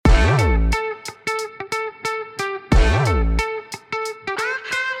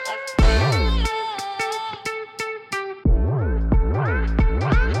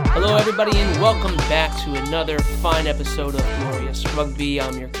everybody, and welcome back to another fine episode of Glorious Rugby.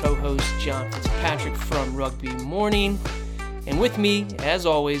 I'm your co-host, John Fitzpatrick from Rugby Morning. And with me, as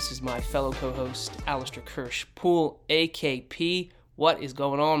always, is my fellow co-host, Alistair Kirsch-Poole, AKP. What is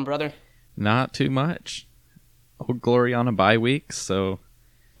going on, brother? Not too much. Old Glory on a bye week, so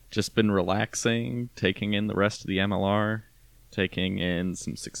just been relaxing, taking in the rest of the MLR, taking in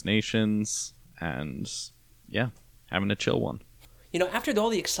some Six Nations, and yeah, having a chill one. You know, after all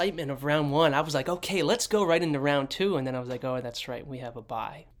the excitement of round one, I was like, okay, let's go right into round two. And then I was like, oh, that's right, we have a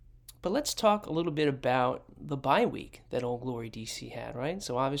bye. But let's talk a little bit about the bye week that Old Glory DC had, right?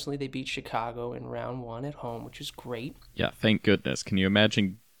 So obviously they beat Chicago in round one at home, which is great. Yeah, thank goodness. Can you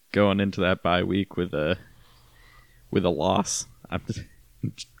imagine going into that bye week with a loss? I'm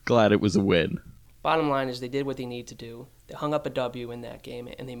glad it was a win. Bottom line is they did what they need to do. They hung up a W in that game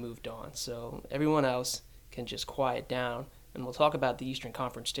and they moved on. So everyone else can just quiet down. And we'll talk about the Eastern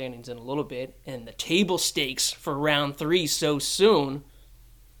Conference standings in a little bit and the table stakes for round three so soon.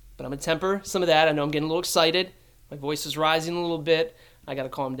 But I'm going to temper some of that. I know I'm getting a little excited. My voice is rising a little bit. I got to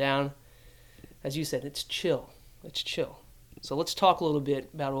calm down. As you said, it's chill. It's chill. So let's talk a little bit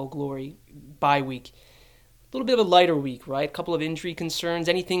about Old Glory bye week. A little bit of a lighter week, right? A couple of injury concerns.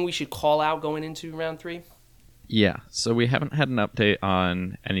 Anything we should call out going into round three? Yeah, so we haven't had an update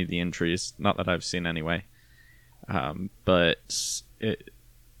on any of the injuries. Not that I've seen anyway. But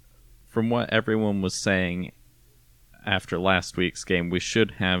from what everyone was saying after last week's game, we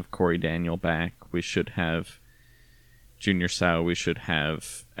should have Corey Daniel back. We should have Junior Sau. We should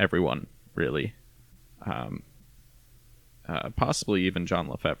have everyone, really. Possibly even John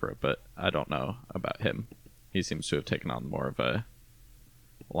Lefebvre, but I don't know about him. He seems to have taken on more of a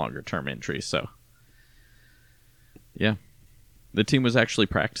longer-term injury, so... Yeah. The team was actually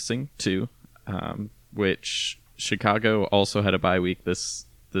practicing, too, which... Chicago also had a bye week this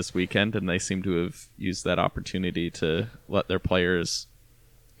weekend, and they seem to have used that opportunity to let their players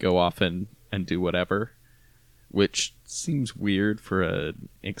go off and do whatever, which seems weird for an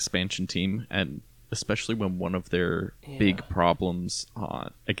expansion team, and especially when one of their big problems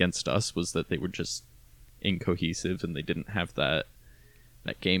against us was that they were just incohesive and they didn't have that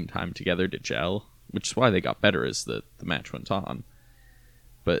game time together to gel, which is why they got better as the match went on.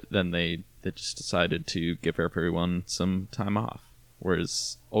 But then they just decided to give everyone some time off.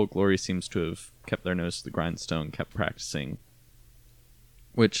 Whereas Old Glory seems to have kept their nose to the grindstone, kept practicing,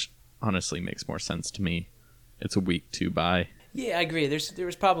 which honestly makes more sense to me. It's a week 2 bye. Yeah, I agree. There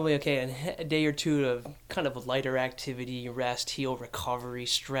was probably, a day or two of kind of a lighter activity, rest, heal, recovery,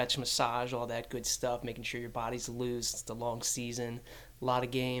 stretch, massage, all that good stuff, making sure your body's loose. It's a long season, a lot of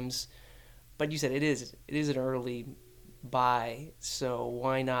games. But you said it is an early bye, so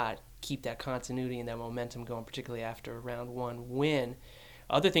why not keep that continuity and that momentum going, particularly after a round one win.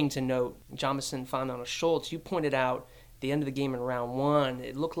 Other thing to note, Jamison Fonona-Schultz, you pointed out at the end of the game in round one,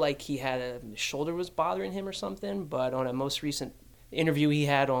 it looked like he had his shoulder was bothering him or something, but on a most recent interview he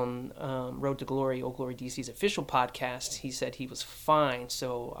had on Road to Glory, Old Glory DC's official podcast, he said he was fine,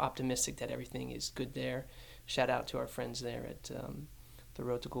 so optimistic that everything is good there. Shout out to our friends there at the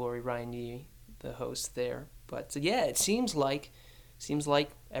Road to Glory, Ryan Yee, the host there. But yeah, it seems like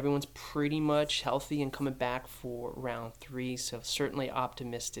everyone's pretty much healthy and coming back for round three. So certainly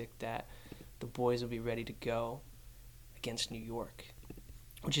optimistic that the boys will be ready to go against New York,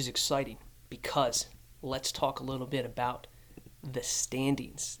 which is exciting because let's talk a little bit about the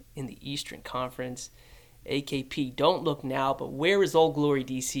standings in the Eastern Conference. AKP, don't look now, but where is Old Glory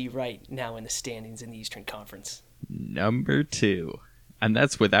DC right now in the standings in the Eastern Conference? Number 2. And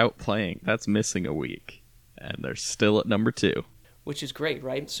that's without playing. That's missing a week. And they're still at number 2. Which is great,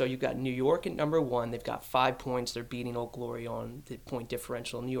 right? So you've got New York at number 1. They've got 5 points. They're beating Old Glory on the point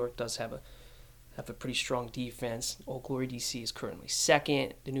differential. New York does have a pretty strong defense. Old Glory DC is currently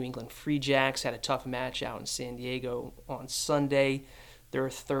 2nd. The New England Free Jacks had a tough match out in San Diego on Sunday. They're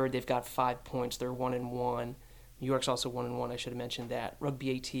 3rd. They've got 5 points. They're 1-1. New York's also 1-1. I should have mentioned that.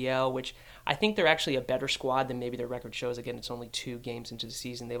 Rugby ATL, which I think they're actually a better squad than maybe their record shows. Again, it's only 2 games into the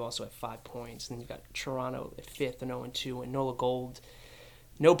season. They've also had 5 points. And then you've got Toronto at 5th and 0-2, and NOLA Gold,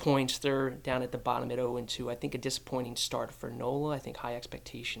 no points. They're down at the bottom at 0-2. I think a disappointing start for NOLA. I think high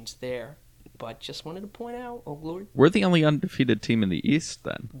expectations there. But just wanted to point out, Old Glory. We're the only undefeated team in the East,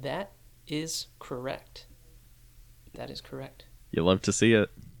 then. That is correct. That is correct. You love to see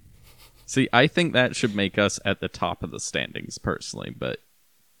it. See, I think that should make us at the top of the standings, personally, but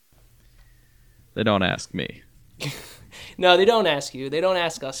they don't ask me. No, they don't ask you. They don't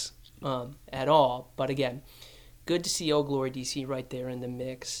ask us at all. But again, good to see Old Glory DC right there in the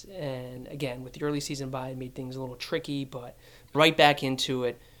mix. And again, with the early season bye, it made things a little tricky, but right back into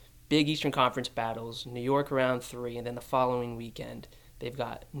it. big Eastern Conference battles, New York round 3, and then the following weekend they've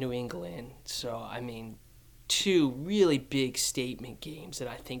got New England. So, I mean, 2 really big statement games that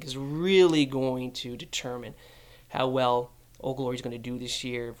I think is really going to determine how well Old Glory is going to do this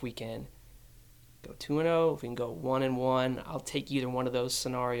year. If we can go 2-0, if we can go 1-1, I'll take either one of those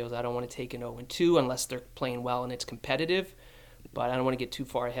scenarios. I don't want to take an 0-2 unless they're playing well and it's competitive, but I don't want to get too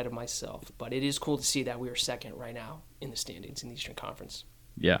far ahead of myself. But it is cool to see that we are second right now in the standings in the Eastern Conference.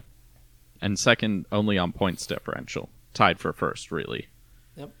 Yeah. And second only on points differential. Tied for first, really.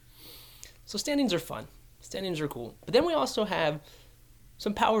 Yep. So standings are fun. Standings are cool. But then we also have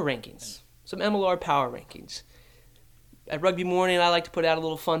some power rankings, some MLR power rankings. At Rugby Morning, I like to put out a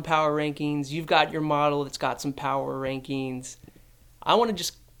little fun power rankings. You've got your model that's got some power rankings. I want to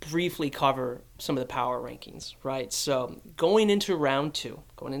just briefly cover some of the power rankings, right? So going into round two,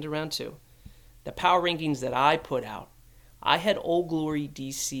 the power rankings that I put out, I had Old Glory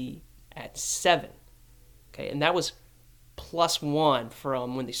DC at 7. Okay, and that was +1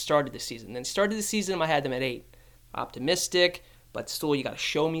 from when they started the season. Then started the season, I had them at 8. Optimistic, but still you got to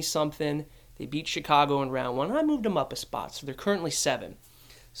show me something. They beat Chicago in round 1. I moved them up a spot, so they're currently 7.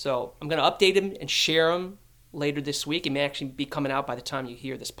 So I'm going to update them and share them later this week. It may actually be coming out by the time you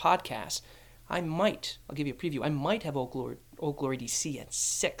hear this podcast. I'll give you a preview, I might have Old Glory DC at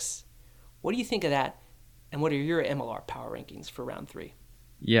 6. What do you think of that? And what are your MLR power rankings for round 3?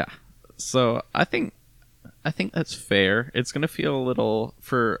 Yeah. So I think that's fair. It's going to feel a little,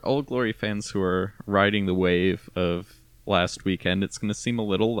 for Old Glory fans who are riding the wave of last weekend, it's going to seem a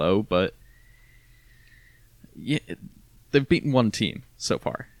little low, but yeah, they've beaten one team so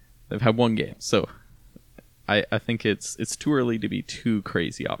far. They've had one game, so I think it's too early to be too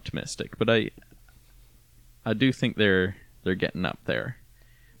crazy optimistic, but I do think they're getting up there.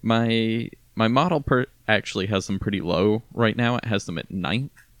 My model actually has them pretty low right now. It has them at 9th,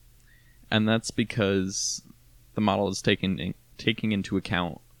 and that's because the model is taking into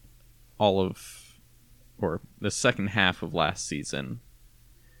account the second half of last season.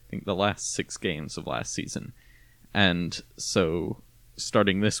 I think the last 6 games of last season. And so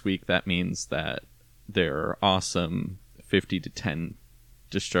starting this week, that means that their awesome 50-10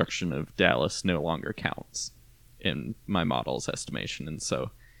 destruction of Dallas no longer counts in my model's estimation. And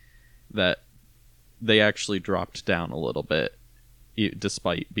so that they actually dropped down a little bit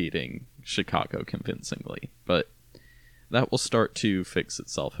despite beating Chicago convincingly. But that will start to fix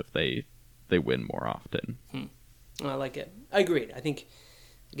itself if they win more often. I like it. I agree. I think,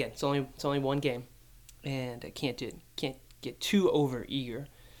 again, it's only one game, and I can't get too over eager.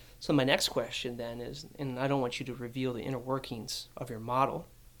 So my next question then is, and I don't want you to reveal the inner workings of your model,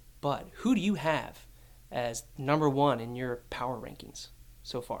 but who do you have as number 1 in your power rankings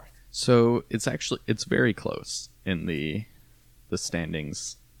so far? So it's very close in the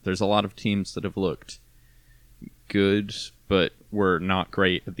standings. There's a lot of teams that have looked good, but were not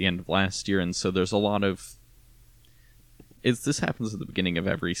great at the end of last year, and so there's a lot of... This happens at the beginning of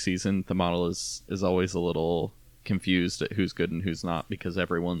every season. The model is always a little confused at who's good and who's not because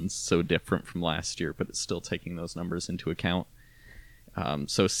everyone's so different from last year, but it's still taking those numbers into account.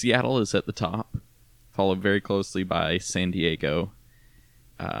 So Seattle is at the top, followed very closely by San Diego.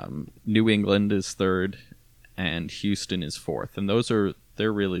 New England is 3rd, and Houston is 4th, and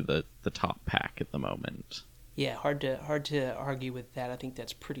they're really the top pack at the moment. Yeah, hard to argue with that. I think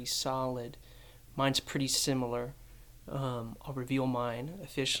that's pretty solid. Mine's pretty similar. I'll reveal mine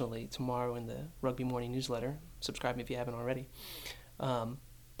officially tomorrow in the Rugby Morning newsletter. Subscribe if you haven't already.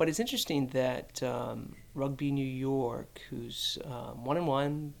 But it's interesting that Rugby New York, who's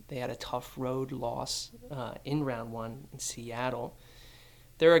 1-1, they had a tough road loss in round 1 in Seattle.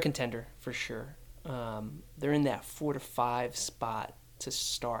 They're a contender for sure. They're in that 4 to 5 spot to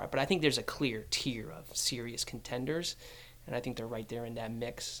start, but I think there's a clear tier of serious contenders, and I think they're right there in that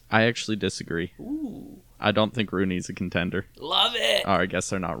mix. I actually disagree. Ooh. I don't think Rooney's a contender. Love it! Oh, I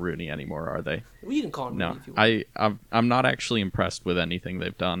guess they're not Rooney anymore, are they? Well, you can call him no, Rooney if you want. I'm not actually impressed with anything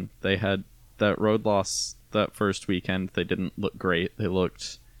they've done. They had that road loss that first weekend. They didn't look great. They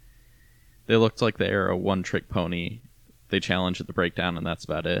looked like they are a one-trick pony. They challenged at the breakdown, and that's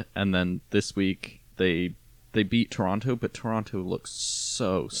about it. And then this week, they beat Toronto, but Toronto looks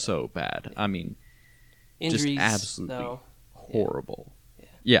so bad. I mean, Injuries, just absolutely though. horrible.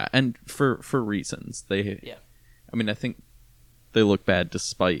 Yeah, and for reasons. I mean, I think they look bad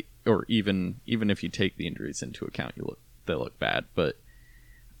despite, or even if you take the injuries into account, they look bad. But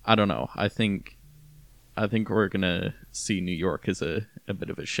I don't know. I think we're gonna see New York as a bit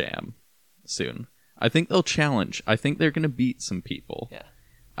of a sham soon. I think they'll challenge. I think they're gonna beat some people. Yeah.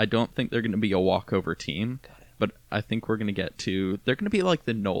 I don't think they're gonna be a walkover team. but I think we're going to get to... They're going to be like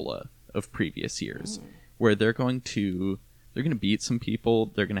the NOLA of previous years, where they're going to beat some people.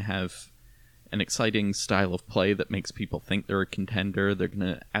 They're going to have an exciting style of play that makes people think they're a contender. They're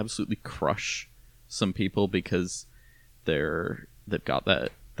going to absolutely crush some people because they've got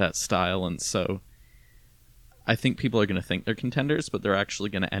that style, and so I think people are going to think they're contenders, but they're actually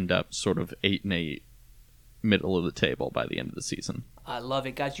going to end up sort of 8-8, middle of the table by the end of the season. I love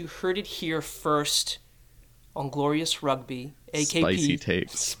it, guys. You heard it here first on Glorious Rugby. AKP. Spicy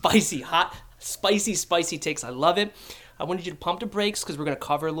takes. Spicy, hot, spicy takes. I love it. I wanted you to pump the brakes because we're going to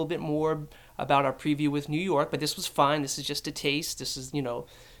cover a little bit more about our preview with New York, but this was fine. This is just a taste. This is, don't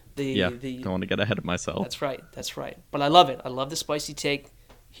want to get ahead of myself. That's right. But I love it. I love the spicy take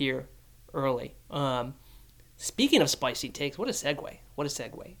here early. Speaking of spicy takes, what a segue.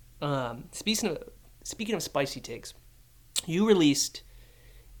 Speaking of spicy takes, you released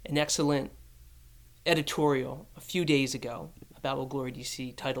an excellent editorial a few days ago about Old Glory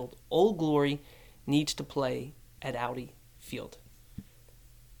DC titled Old Glory Needs to Play at Audi Field.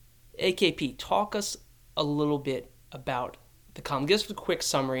 AKP, talk us a little bit about the column. Give us a quick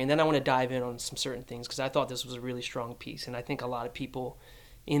summary, and then I want to dive in on some certain things because I thought this was a really strong piece, and I think a lot of people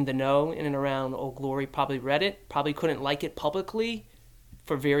in the know, in and around Old Glory, probably read it, probably couldn't like it publicly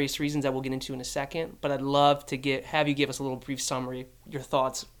for various reasons that we'll get into in a second, but I'd love to have you give us a little brief summary, your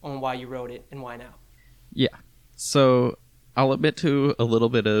thoughts on why you wrote it and why now. Yeah. So I'll admit to a little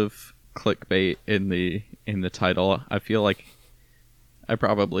bit of clickbait in the title. I feel like I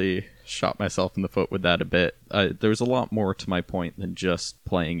probably shot myself in the foot with that a bit. There was a lot more to my point than just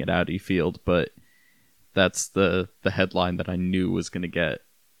playing at Audi Field, but that's the headline that I knew was going to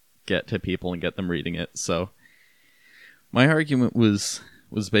get to people and get them reading it. So my argument was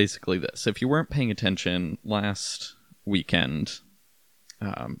basically this. If you weren't paying attention last weekend,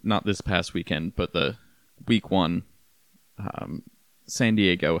 not this past weekend, but the week one, San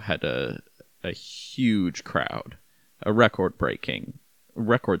Diego had a huge crowd, a record-breaking,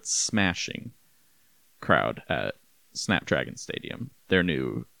 record-smashing crowd at Snapdragon Stadium, their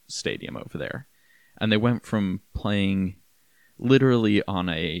new stadium over there. And they went from playing literally on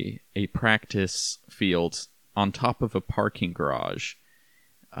a practice field on top of a parking garage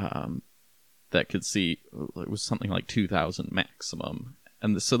that could seat, it was something like 2,000 maximum.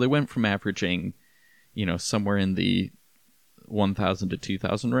 And so they went from averaging, somewhere in the 1,000 to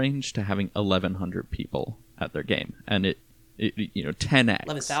 2,000 range to having 1,100 people at their game. And it 10x.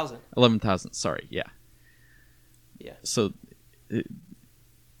 11,000. 11,000, sorry, yeah. Yeah. So,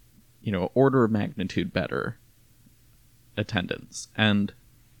 order of magnitude better attendance. And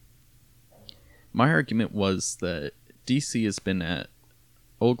my argument was that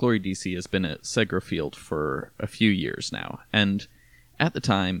Old Glory DC has been at Segra Field for a few years now. And at the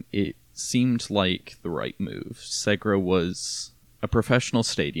time, it seemed like the right move. Segra was a professional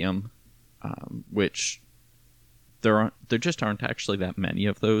stadium, which there just aren't actually that many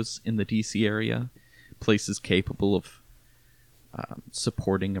of those in the DC area. Places capable of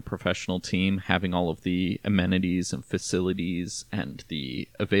supporting a professional team, having all of the amenities and facilities and the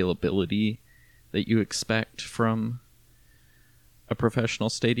availability that you expect from a professional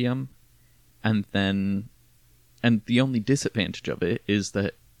stadium. And the only disadvantage of it is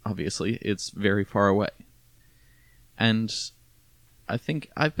that obviously it's very far away. And I think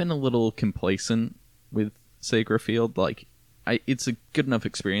I've been a little complacent with Segra Field. It's a good enough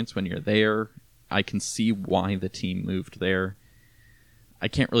experience when you're there. I can see why the team moved there. I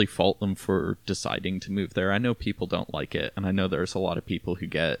can't really fault them for deciding to move there. I know people don't like it, and I know there's a lot of people who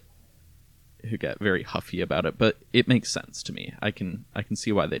get very huffy about it, but it makes sense to me. I can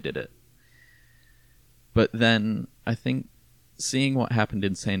see why they did it. But then I think seeing what happened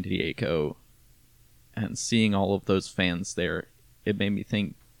in San Diego and seeing all of those fans there, it made me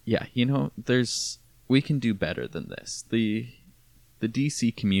think, yeah, we can do better than this. The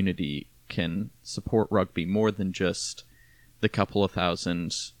DC community can support rugby more than just the couple of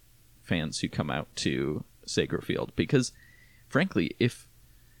thousand fans who come out to Segra Field. Because, frankly, if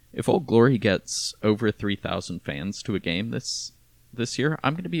Old Glory gets over 3,000 fans to a game this year,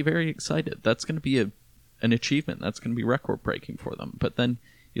 I'm going to be very excited. That's going to be an achievement. That's going to be record-breaking for them. But then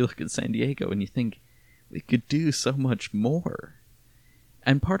you look at San Diego and you think, we could do so much more.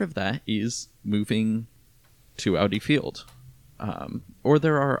 And part of that is moving to Audi Field. Or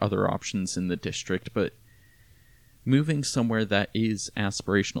there are other options in the district, but moving somewhere that is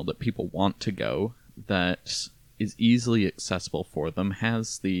aspirational, that people want to go, that is easily accessible for them,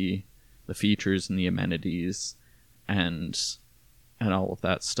 has the features and the amenities and all of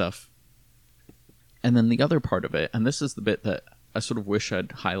that stuff. And then the other part of it, and this is the bit that I sort of wish I'd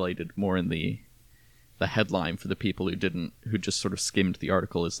highlighted more in the the headline for the people who just sort of skimmed the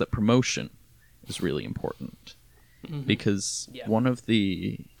article is that promotion is really important. Mm-hmm. Because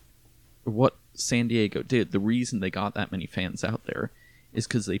what San Diego did, the reason they got that many fans out there is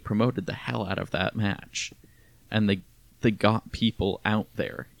because they promoted the hell out of that match. And they got people out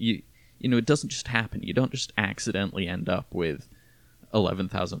there. You know, it doesn't just happen. You don't just accidentally end up with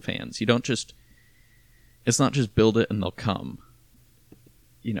 11,000 fans. You don't just... It's not just build it and they'll come.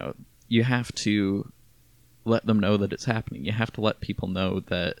 You know, you have to let them know that it's happening. You have to let people know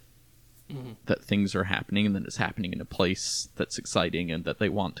that that things are happening and that it's happening in a place that's exciting and that they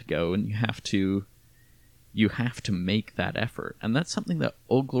want to go. And you have to make that effort. And that's something that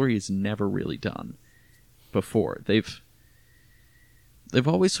Old Glory has never really done before. They've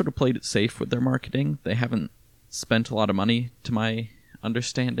always sort of played it safe with their marketing. They haven't spent a lot of money, to my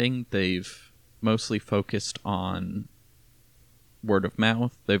understanding. They've mostly focused on word of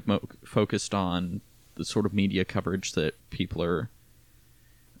mouth. They've focused on the sort of media coverage that people are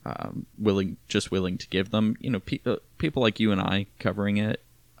willing to give them. You know, people like you and I covering it.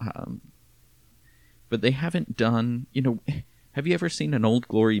 But they haven't done, you know, have you ever seen an Old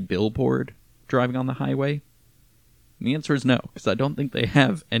Glory billboard driving on the highway? And the answer is no, because I don't think they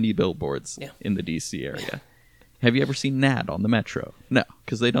have any billboards in the DC area. Have you ever seen an ad on the Metro? No,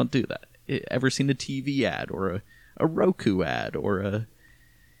 because they don't do that. Ever seen a TV ad or a Roku ad or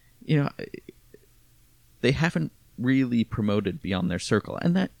they haven't really promoted beyond their circle,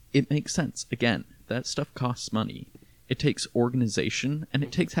 and that it makes sense. Again, that stuff costs money. It takes organization, and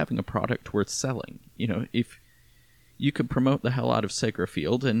it takes having a product worth selling. You know, if you could promote the hell out of Segra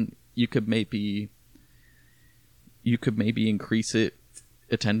Field, and you could maybe increase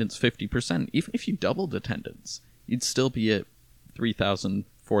attendance 50%. Even if you doubled attendance, you'd still be at 3,000,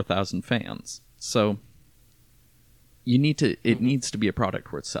 4,000 fans. So it needs to be a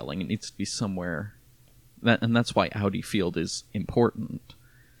product worth selling. It needs to be somewhere and that's why Audi Field is important.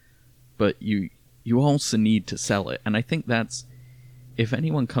 But you also need to sell it. And I think that's, if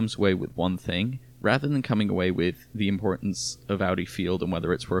anyone comes away with one thing, rather than coming away with the importance of Audi Field and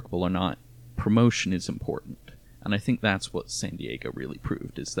whether it's workable or not, promotion is important. And I think that's what San Diego really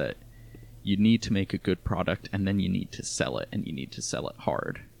proved, is that you need to make a good product, and then you need to sell it, and you need to sell it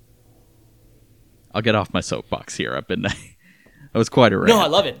hard. I'll get off my soapbox here. That was quite a rant. No, I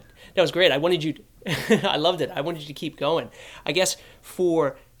love it. That was great. I wanted you I loved it. I wanted you to keep going. I guess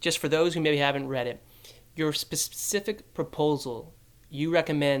for those who maybe haven't read it, your specific proposal, you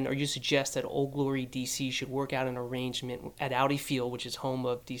recommend or you suggest that Old Glory DC should work out an arrangement at Audi Field, which is home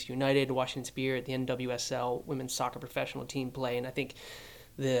of DC United, Washington Spirit, the NWSL women's soccer professional team play, and I think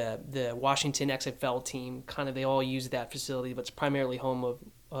the Washington XFL team, kind of they all use that facility, but it's primarily home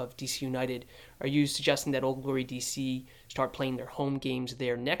of DC United. Are you suggesting that Old Glory DC start playing their home games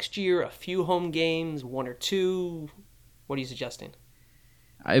there next year? A few home games, one or two? What are you suggesting?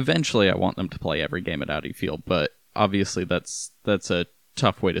 Eventually, I want them to play every game at Audi Field, but obviously that's a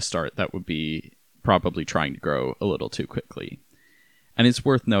tough way to start. That would be probably trying to grow a little too quickly. And it's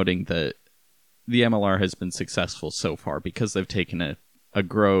worth noting that the MLR has been successful so far because they've taken a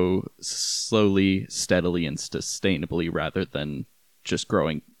grow slowly, steadily, and sustainably rather than just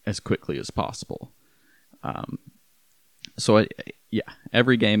growing as quickly as possible. So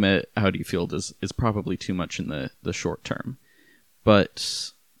every game at Audi Field is probably too much in the short term.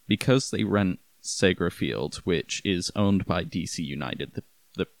 But because they rent Segra Field, which is owned by DC United,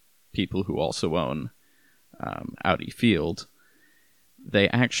 the people who also own Audi Field, they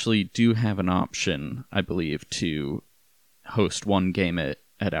actually do have an option, I believe, to host one game at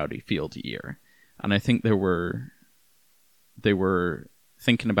Audi Field a year. And I think they were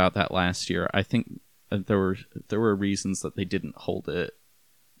thinking about that last year. I think there were reasons that they didn't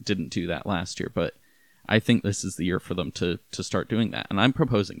do that last year, but I think this is the year for them to start doing that. And I'm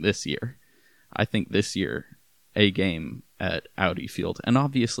proposing this year. I think this year, a game at Audi Field. And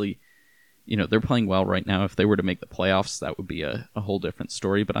obviously, they're playing well right now. If they were to make the playoffs, that would be a whole different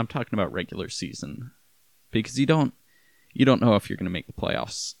story. But I'm talking about regular season. Because you don't know if you're going to make the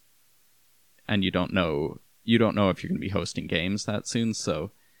playoffs. And you don't know if you're going to be hosting games that soon.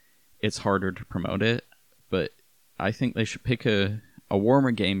 So it's harder to promote it. But I think they should pick a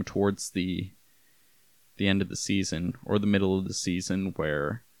warmer game towards the end of the season or the middle of the season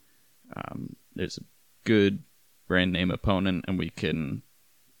where there's a good brand name opponent and we can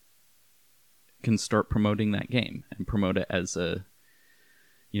start promoting that game and promote it as the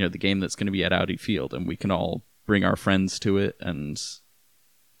game that's going to be at Audi Field, and we can all bring our friends to it, and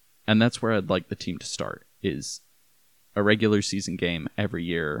that's where I'd like the team to start, is a regular season game every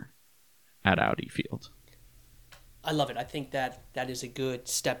year at Audi Field. I love it. I think that is a good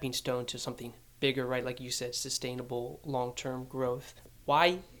stepping stone to something bigger, right? Like you said, sustainable long-term growth.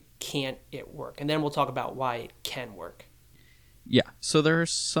 Why can't it work? And then we'll talk about why it can work. Yeah, so there are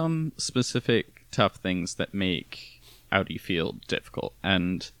some specific tough things that make Audi Field difficult.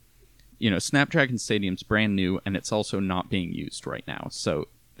 And, Snapdragon Stadium's brand new, and it's also not being used right now. So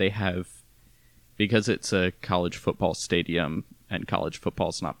they have, because it's a college football stadium and college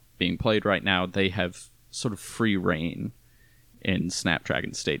football's not being played right now, they have sort of free reign in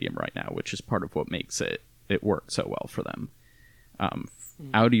Snapdragon Stadium right now, which is part of what makes it work so well for them.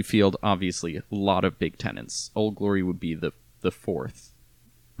 Audi Field, obviously, a lot of big tenants. Old Glory would be the fourth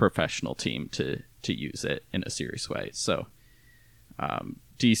professional team to use it in a serious way. So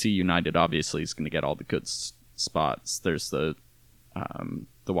DC United obviously is going to get all the good spots. There's the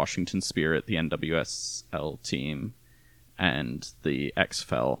Washington Spirit, the NWSL team, and the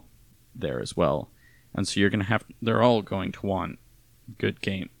XFL there as well. And so they're all going to want good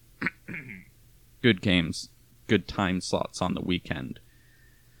games, good time slots on the weekend.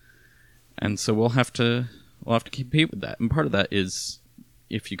 And so we'll have to compete with that. And part of that is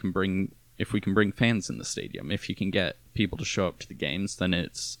if we can bring fans in the stadium. If you can get people to show up to the games, then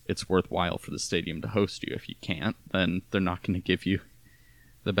it's worthwhile for the stadium to host you. If you can't, then they're not going to give you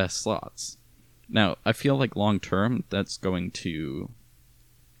the best slots. Now, I feel like long term, that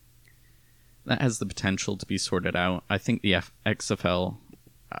has the potential to be sorted out. I think the XFL,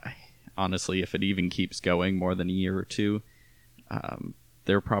 honestly, if it even keeps going more than a year or two,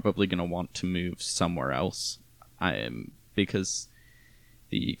 they're probably going to want to move somewhere else. Because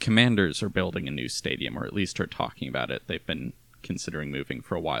the Commanders are building a new stadium, or at least are talking about it. They've been considering moving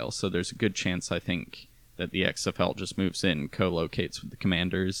for a while, so there's a good chance, I think, that the XFL just moves in, co-locates with the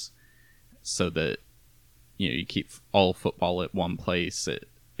Commanders, so that you keep all football at one place.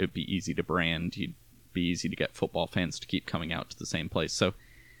 It'd be easy to brand. It'd be easy to get football fans to keep coming out to the same place. So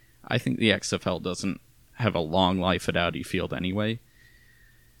I think the XFL doesn't have a long life at Audi Field anyway.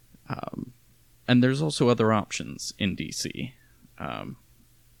 And there's also other options in DC.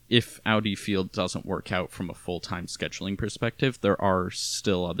 If Audi Field doesn't work out from a full-time scheduling perspective, there are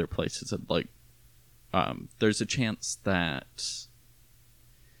still other places that there's a chance that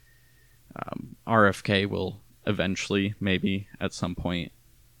RFK will eventually, maybe at some point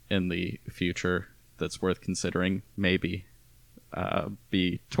in the future that's worth considering, maybe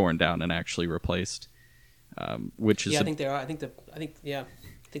be torn down and actually replaced. Which is I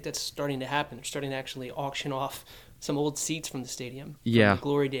think that's starting to happen. They're starting to actually auction off some old seats from the stadium. From the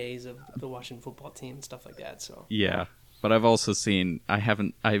glory days of the Washington football team and stuff like that. So but I've also seen,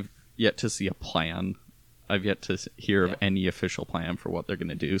 I've yet to see a plan. I've yet to hear of any official plan for what they're going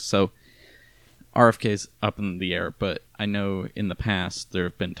to do. So RFK's up in the air, but I know in the past there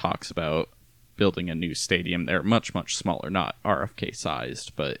have been talks about building a new stadium there, much, much smaller, not RFK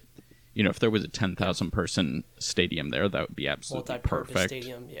sized, but if there was a 10,000 person stadium there, that would be absolutely perfect.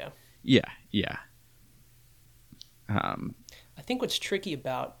 Stadium, Yeah. I think what's tricky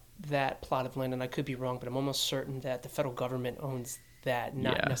about that plot of land, and I could be wrong, but I'm almost certain that the federal government owns that,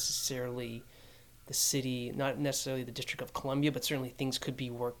 not necessarily the city, not necessarily the District of Columbia, but certainly things could be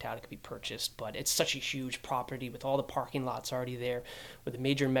worked out, it could be purchased. But it's such a huge property with all the parking lots already there, with a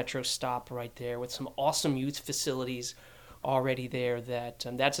major metro stop right there, with some awesome youth facilities already there, that's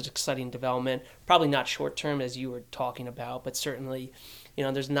an exciting development. Probably not short term, as you were talking about, but certainly,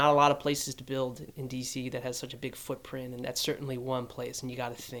 there's not a lot of places to build in DC that has such a big footprint, and that's certainly one place. And you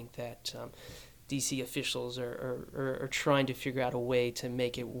got to think that DC officials are trying to figure out a way to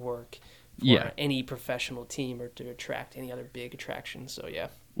make it work for any professional team or to attract any other big attractions. So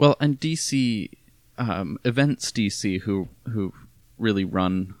Well, and DC Events DC, who really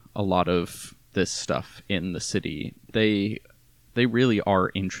run a lot of this stuff in the city, they really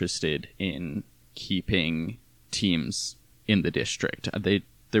are interested in keeping teams in the district. They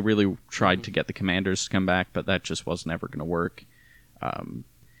really tried to get the Commanders to come back, but that just wasn't ever going to work.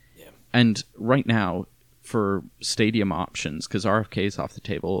 And right now, for stadium options, because RFK is off the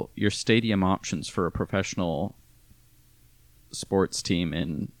table, your stadium options for a professional sports team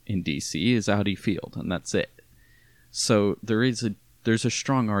in DC is Audi Field, and that's it. So there's a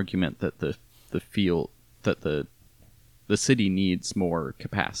strong argument that the city needs more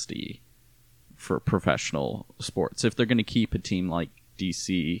capacity for professional sports if they're going to keep a team like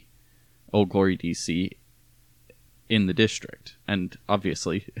DC, Old Glory DC, in the district. And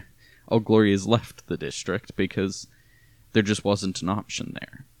obviously, Old Glory has left the district because there just wasn't an option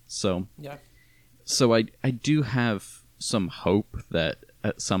there. So I do have some hope that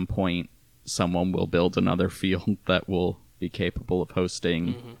at some point someone will build another field that will be capable of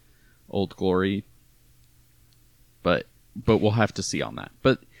hosting Old Glory, but we'll have to see on that.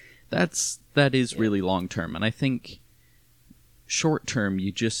 But that is really long term, and I think short term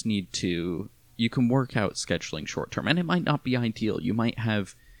you just need to, you can work out scheduling short term, and it might not be ideal. You might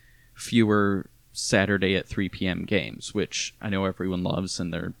have fewer Saturday at 3 p.m. games, which I know everyone loves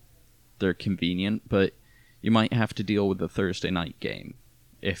and they're convenient, but you might have to deal with a Thursday night game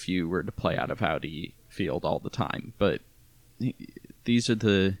if you were to play out of Audi Field all the time. But these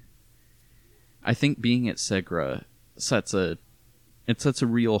are I think being at Segra sets a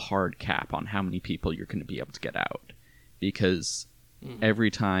real hard cap on how many people you're going to be able to get out, because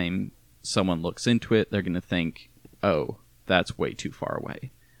every time someone looks into it, they're going to think, oh, that's way too far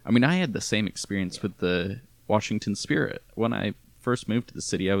away. I mean, I had the same experience with the Washington Spirit. When I first moved to the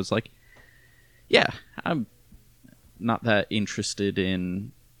city, I was like, yeah, I'm not that interested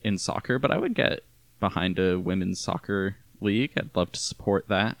in soccer, but I would get behind a women's soccer league. I'd love to support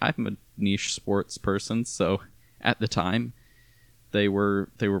that. I'm a niche sports person, so at the time, they were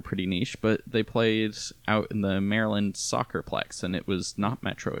pretty niche, but they played out in the Maryland Soccerplex, and it was not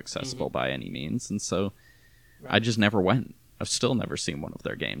metro accessible by any means, and so I just never went. I've still never seen one of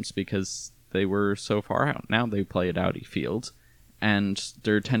their games because they were so far out. Now they play at Audi Field, and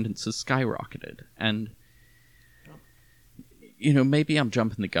their attendance has skyrocketed. And, maybe I'm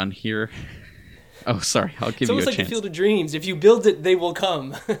jumping the gun here. Oh, sorry, I'll give you a chance. It's almost like the Field of Dreams. If you build it, they will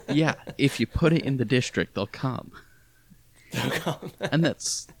come. Yeah, if you put it in the district, they'll come. And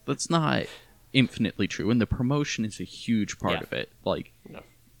that's not infinitely true, and the promotion is a huge part of it.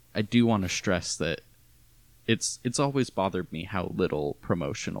 I do want to stress that it's always bothered me how little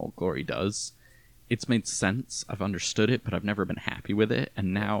promotional Glory does. It's made sense, I've understood it, but I've never been happy with it,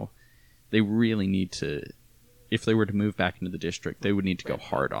 and now they really need to, if they were to move back into the district, they would need to go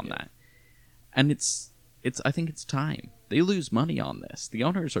hard on that. And I think it's time. They lose money on this. The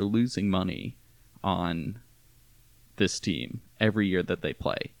owners are losing money on this team every year that they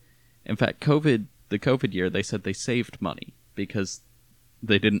play. In fact, the COVID year, they said they saved money because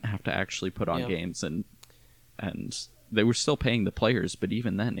they didn't have to actually put on games, and they were still paying the players, but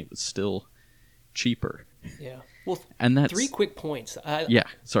even then it was still cheaper. Yeah. Well, and that's 3 quick points.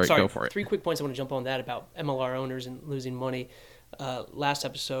 Sorry, go for it. 3 quick points I want to jump on that about MLR owners and losing money. Last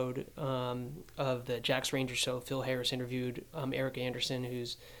episode of the Jacks Rangers show, Phil Harris interviewed Eric Anderson,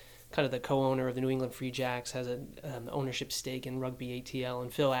 who's kind of the co-owner of the New England Free Jacks, has an ownership stake in Rugby ATL.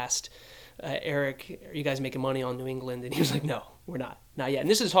 And Phil asked Eric, "Are you guys making money on New England?" And he was like, "No, we're not yet." And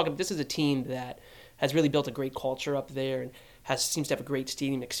this is a team that has really built a great culture up there and seems to have a great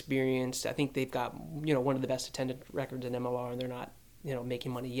stadium experience. I think they've got one of the best attendance records in MLR, and they're not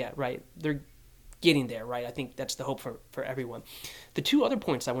making money yet, right? They're getting there, right? I think that's the hope for everyone. The 2 other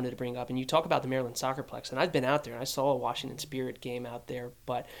points I wanted to bring up, and you talk about the Maryland Soccerplex, and I've been out there, and I saw a Washington Spirit game out there,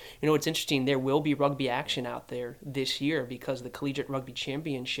 but it's interesting, there will be rugby action out there this year because the Collegiate Rugby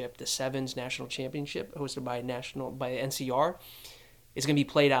Championship, the Sevens National Championship, hosted by NCR, is going to be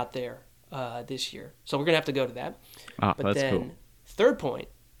played out there this year. So we're going to have to go to that. But that's then, cool. Third point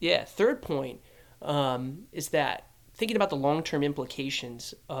is that thinking about the long-term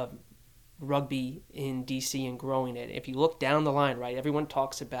implications of rugby in DC and growing it. If you look down the line, right, everyone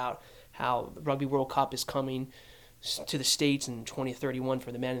talks about how the Rugby World Cup is coming to the States in 2031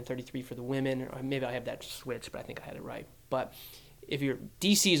 for the men and 33 for the women. Or maybe I have that switched, but I think I had it right. But if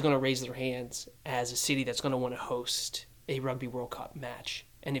DC is going to raise their hands as a city that's going to want to host a Rugby World Cup match.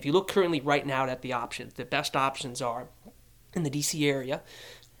 And if you look currently right now at the options, the best options are in the DC area,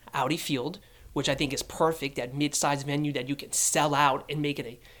 Audi Field, which I think is perfect, that mid-sized venue that you can sell out and make it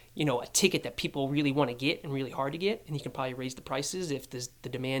a ticket that people really want to get and really hard to get, and you can probably raise the prices if the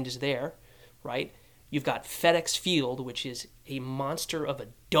demand is there, right? You've got FedEx Field, which is a monster of a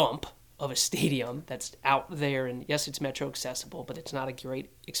dump of a stadium that's out there, and yes, it's metro accessible, but it's not a great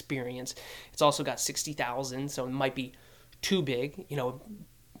experience. It's also got 60,000, so it might be too big,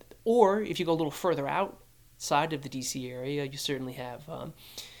 Or if you go a little further outside of the DC area, you certainly have,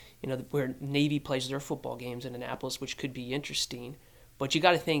 where Navy plays their football games in Annapolis, which could be interesting. But you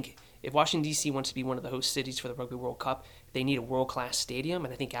got to think, if Washington, D.C. wants to be one of the host cities for the Rugby World Cup, they need a world-class stadium,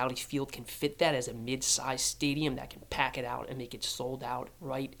 and I think Audi Field can fit that as a mid-sized stadium that can pack it out and make it sold out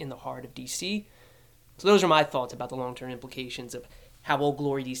right in the heart of D.C. So those are my thoughts about the long-term implications of how Old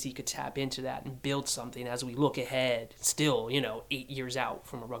Glory DC could tap into that and build something as we look ahead, still, 8 years out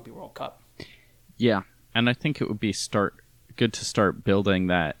from a Rugby World Cup. Yeah, and I think it would be good to start building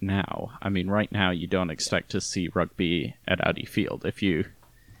that now. I mean, right now you don't expect to see rugby at Audi Field. If you're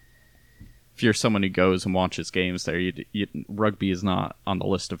someone who goes and watches games there, rugby is not on the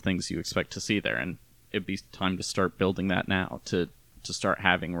list of things you expect to see there, and it'd be time to start building that now, to start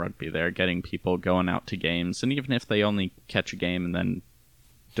having rugby there, getting people going out to games, and even if they only catch a game and then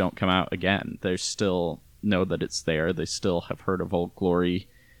don't come out again. They still know that it's there. They still have heard of Old Glory.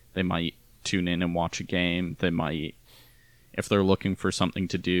 They might tune in and watch a game. They might, if they're looking for something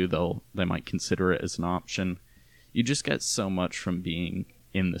to do, they might consider it as an option. You just get so much from being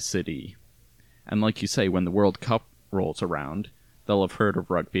in the city. And like you say, when the World Cup rolls around, they'll have heard of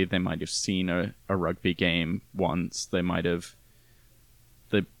rugby. They might have seen a rugby game once. They'll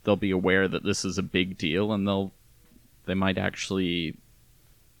be aware that this is a big deal, and they might actually,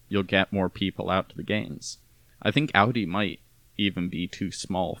 you'll get more people out to the games. I think Audi might even be too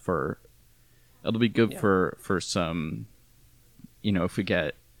small for, it'll be good for some, if we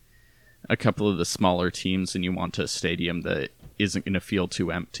get a couple of the smaller teams and you want a stadium that isn't going to feel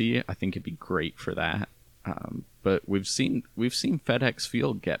too empty, I think it'd be great for that. But we've seen FedEx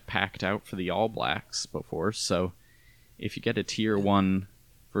Field get packed out for the All Blacks before, so if you get a Tier 1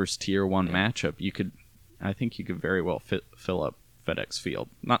 versus Tier 1 matchup, I think you could very well fill up FedEx Field.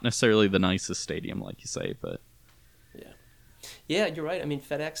 Not necessarily the nicest stadium, like you say, but... Yeah, you're right. I mean,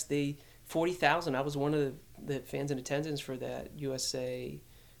 FedEx, 40,000. I was one of the fans in attendance for that USA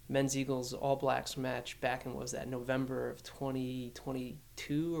Men's Eagles All Blacks match back in, was that November of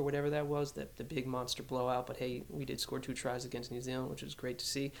 2022 or whatever that was, the big monster blowout. But hey, we did score 2 tries against New Zealand, which was great to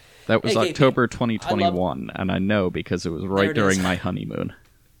see. That was October 2021, and I know because it was right during my honeymoon.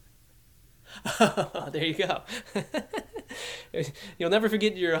 There you go. You'll never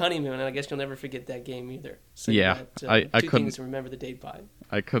forget your honeymoon, and I guess you'll never forget that game either. So yeah, I two couldn't things to remember the date by.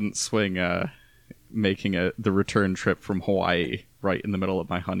 I couldn't swing making the return trip from Hawaii right in the middle of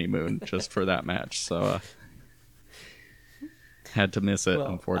my honeymoon just for that match, so had to miss it. Well,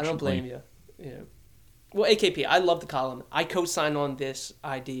 unfortunately. I don't blame you. Yeah. Well, AKP, I love the column. I co-sign on this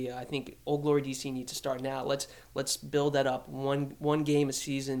idea. I think Old Glory DC needs to start now. Let's build that up. One game a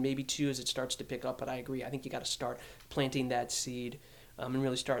season, maybe 2 as it starts to pick up. But I agree. I think you got to start planting that seed and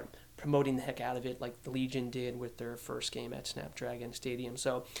really start promoting the heck out of it, like the Legion did with their first game at Snapdragon Stadium.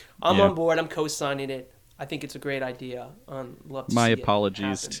 So I'm on board. I'm co-signing it. I think it's a great idea. Love to My see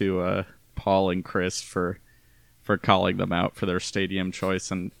apologies it to Paul and Chris for calling them out for their stadium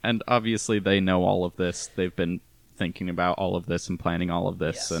choice, and obviously they know all of this. They've been thinking about all of this and planning all of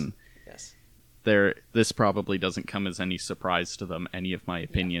this, and this probably doesn't come as any surprise to them, any of my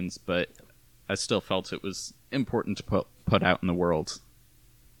opinions, but I still felt it was important to put out in the world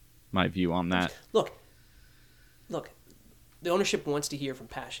my view on that. Look, the ownership wants to hear from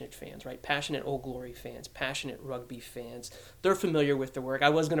passionate fans, right? Passionate Old Glory fans, passionate rugby fans. They're familiar with the work.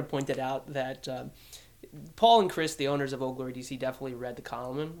 I was going to point it out that Paul and Chris, the owners of Old Glory DC, definitely read the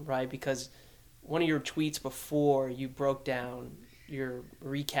column, right? Because one of your tweets before, you broke down your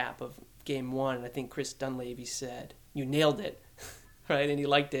recap of Game 1, and I think Chris Dunleavy said, you nailed it, right? And he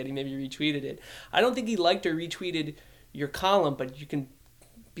liked it. He maybe retweeted it. I don't think he liked or retweeted your column, but you can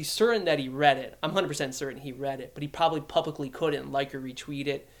be certain that he read it. I'm 100% certain he read it, but he probably publicly couldn't like or retweet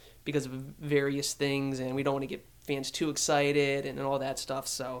it because of various things, and we don't want to get fans too excited and all that stuff.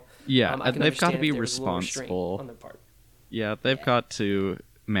 So yeah, I can they've got to be responsible on their part. Yeah, they've got to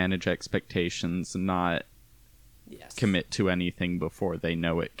manage expectations and not commit to anything before they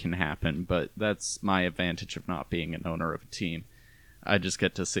know it can happen. But that's my advantage of not being an owner of a team. I just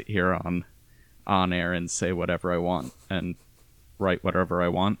get to sit here on air and say whatever I want and write whatever I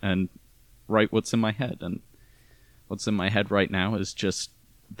want and write what's in my head. And what's in my head right now is just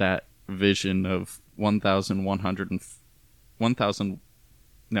that vision of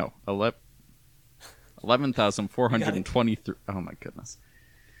 11,423. Oh my goodness.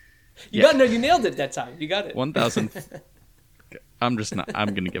 You nailed it that time. You got it. 1,000. I'm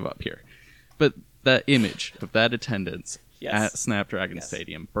going to give up here. But that image of that attendance at Snapdragon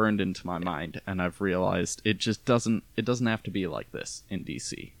Stadium burned into my mind, and I've realized it doesn't have to be like this in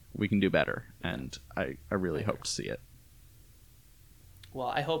DC. We can do better, and I really hope to see it. Well,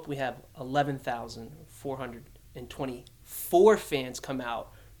 I hope we have 11,424 fans come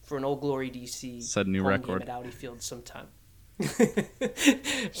out for an Old Glory DC set a new record game at Audi Field sometime.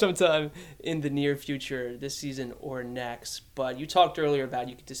 Sometime in the near future, this season or next. But you talked earlier about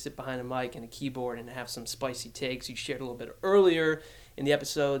you could just sit behind a mic and a keyboard and have some spicy takes. You shared a little bit earlier in the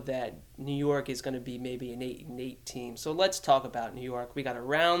episode that New York is going to be maybe an 8-8 team. So let's talk about New York. We got a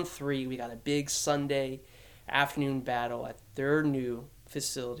round 3. We got a big Sunday afternoon battle at their new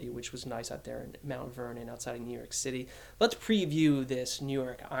facility, which was nice out there in Mount Vernon outside of New York City. Let's preview this New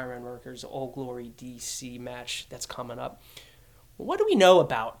York Ironworkers Old Glory DC match that's coming up. What do we know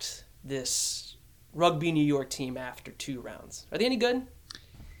about this Rugby New York team after 2 rounds? Are they any good?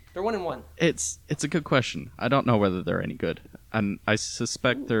 They're 1-1. It's a good question. I don't know whether they're any good, and I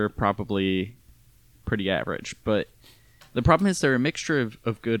suspect they're probably pretty average. But The problem is they're a mixture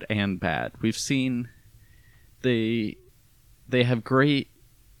of good and bad. We've seen they have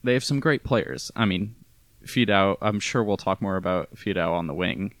some great players. I mean, Fidao, I'm sure we'll talk more about Fidao on the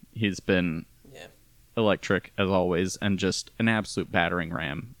wing. He's been electric as always, and just an absolute battering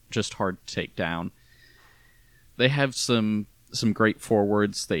ram, just hard to take down. They have some great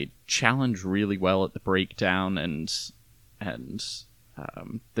forwards. They challenge really well at the breakdown, and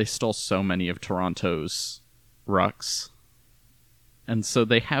they stole so many of Toronto's rucks. And so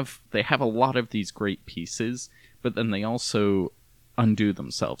they have a lot of these great pieces, but then they also undo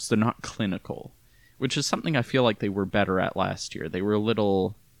themselves. They're not clinical, which is something I feel like they were better at last year. They were a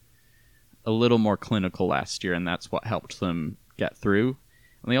little more clinical last year, and that's what helped them get through.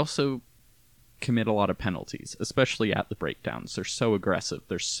 And they also commit a lot of penalties, especially at the breakdowns. They're so aggressive.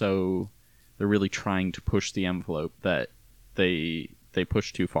 They're really trying to push the envelope that they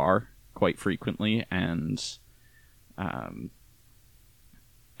push too far quite frequently, and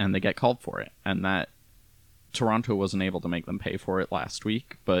they get called for it. And that Toronto wasn't able to make them pay for it last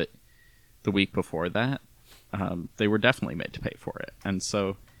week, but the week before that, they were definitely made to pay for it. And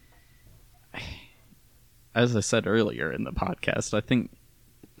so, as I said earlier in the podcast, I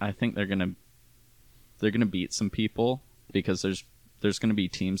think they're gonna beat some people, because there's gonna be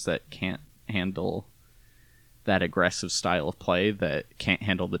teams that can't handle that aggressive style of play, that can't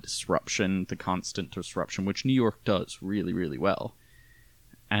handle the disruption, the constant disruption, which New York does really, really well.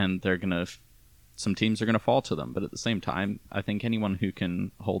 And some teams are gonna fall to them, but at the same time, I think anyone who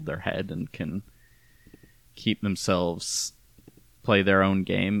can hold their head and can keep themselves play their own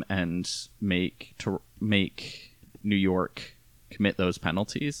game and make New York commit those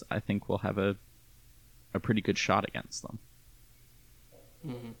penalties, I think we'll have a pretty good shot against them.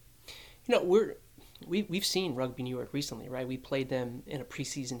 Mm-hmm. We've seen Rugby New York recently, right? We played them in a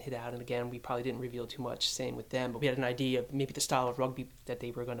preseason hit out, and again, we probably didn't reveal too much, same with them, but we had an idea of maybe the style of rugby that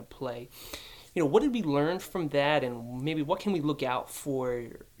they were going to play. What did we learn from that, and maybe what can we look out for,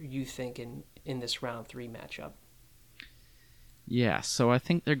 you think, in this round 3 matchup? Yeah, so I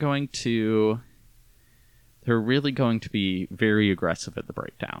think they're really going to be very aggressive at the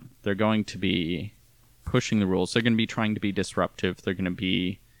breakdown. They're going to be pushing the rules. They're going to be trying to be disruptive. They're going to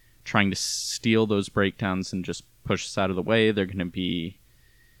be trying to steal those breakdowns and just push us out of the way. They're going to be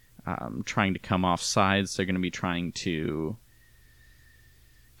trying to come off sides. They're going to be trying to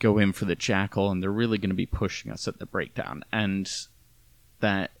go in for the jackal, and they're really going to be pushing us at the breakdown. And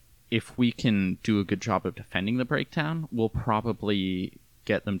that if we can do a good job of defending the breakdown, we'll probably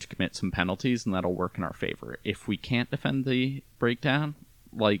get them to commit some penalties, and that'll work in our favor. If we can't defend the breakdown,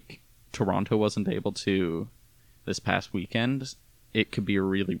 like Toronto wasn't able to this past weekend, it could be a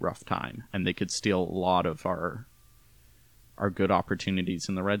really rough time, and they could steal a lot of our good opportunities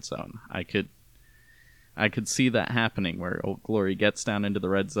in the red zone. I could see that happening, where Old Glory gets down into the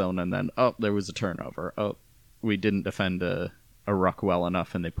red zone, and then, there was a turnover. We didn't defend a ruck well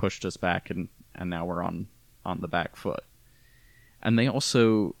enough, and they pushed us back, and now we're on the back foot. And they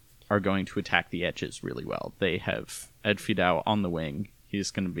also are going to attack the edges really well. They have Ed Fidao on the wing.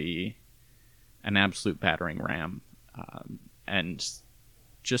 He's going to be an absolute battering ram. And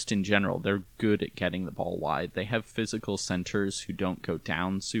just in general, they're good at getting the ball wide. They have physical centers who don't go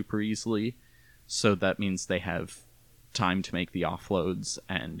down super easily, so that means they have time to make the offloads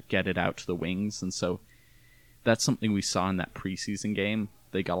and get it out to the wings. And so that's something we saw in that preseason game.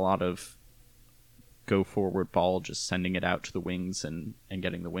 They got a lot of go forward ball, just sending it out to the wings and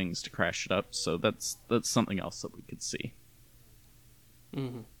getting the wings to crash it up. So that's something else that we could see.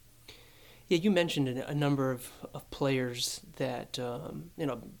 Mm-hmm. Yeah, you mentioned a number of players that,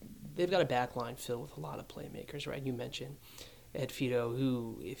 they've got a back line filled with a lot of playmakers, right? You mentioned Ed Fidao,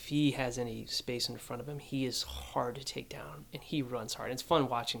 who, if he has any space in front of him, he is hard to take down, and he runs hard. It's fun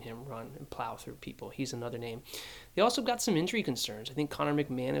watching him run and plow through people. He's another name. They also got some injury concerns. I think Connor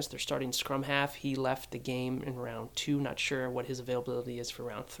McManus, their starting scrum half, he left the game in round 2. Not sure what his availability is for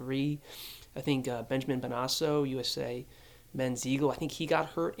round 3. I think Benjamin Bonasso, USA men's Eagle, I think he got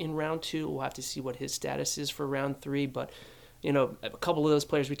hurt in round 2. We'll have to see what his status is for round 3, but a couple of those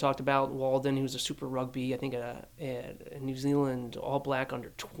players we talked about, Walden, who's a Super Rugby, I think a New Zealand All Black under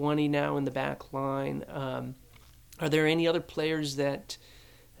 20 now in the back line. Are there any other players that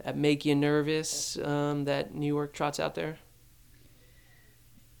make you nervous that New York trots out there?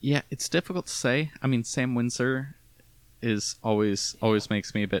 Yeah, it's difficult to say. I mean, Sam Windsor is always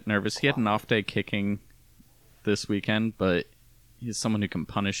makes me a bit nervous. He had an off day kicking this weekend, but he's someone who can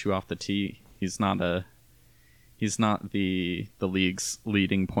punish you off the tee. He's not the league's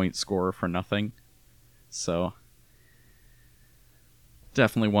leading point scorer for nothing. So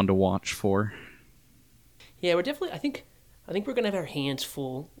definitely one to watch for. Yeah, we're definitely, I think I think we're going to have our hands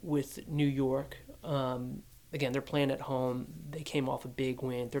full with New York. Again, they're playing at home. They came off a big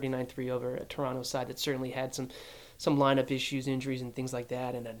win, 39-3 over a Toronto side that certainly had some lineup issues, injuries, and things like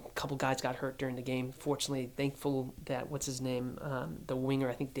that. And a couple guys got hurt during the game. Fortunately, thankful that, what's his name, the winger,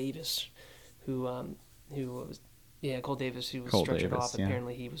 I think Davis, who was, Cole Davis, who was stretchered off. Yeah.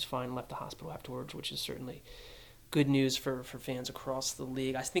 Apparently he was fine, left the hospital afterwards, which is certainly good news for fans across the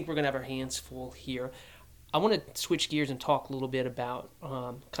league. I think we're going to have our hands full here. I want to switch gears and talk a little bit about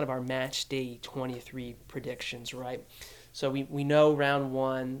kind of our match day 23 predictions, right? So we know round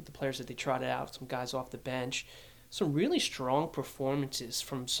one, the players that they trotted out, some guys off the bench, some really strong performances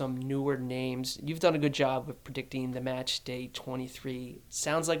from some newer names. You've done a good job of predicting the match day 23.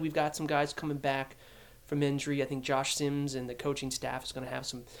 Sounds like we've got some guys coming back from injury. I think Josh Sims and the coaching staff is going to have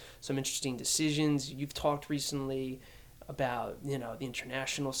some interesting decisions. You've talked recently about the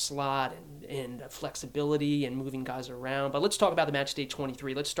international slot and flexibility and moving guys around. But let's talk about the match day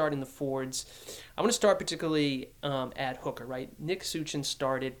 23. Let's start in the forwards. I want to start particularly at hooker, right? Nick Suchin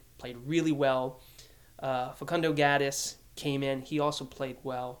started, played really well. Facundo Gaddis came in. He also played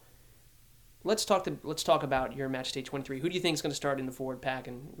well. Let's talk about your match day 23. Who do you think is going to start in the forward pack?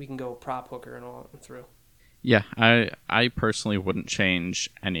 And we can go prop, hooker, and all through. Yeah, I personally wouldn't change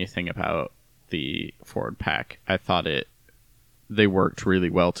anything about the forward pack. I thought they worked really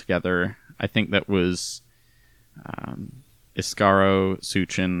well together. I think that was Iscaro,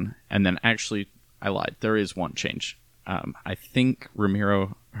 Suchin, and then actually, I lied. There is one change. I think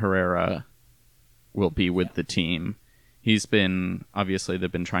Ramiro Herrera will be with the team. He's been, obviously,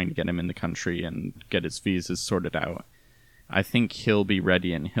 they've been trying to get him in the country and get his visas sorted out. I think he'll be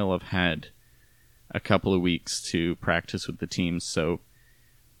ready, and he'll have had a couple of weeks to practice with the team, so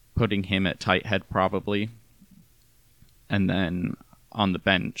putting him at tight head probably. And then on the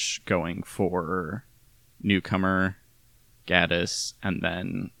bench, going for newcomer, Gaddis, and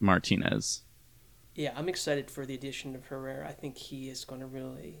then Martinez. Yeah, I'm excited for the addition of Herrera. I think he is going to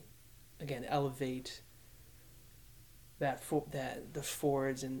really, again, elevate the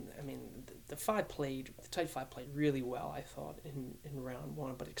forwards. And I mean, the tight five played really well, I thought, in round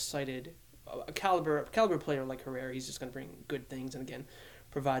one. But excited, a caliber player like Herrera, he's just going to bring good things and again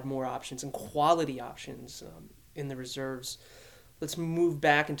provide more options and quality options in the reserves. Let's move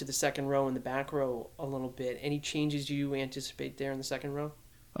back into the second row and the back row a little bit. Any changes you anticipate there in the second row?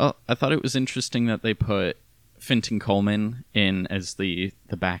 Well, I thought it was interesting that they put Finton Coleman in as the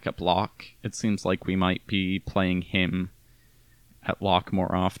backup lock. It seems like we might be playing him at lock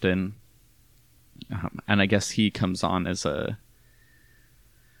more often. And I guess he comes on as a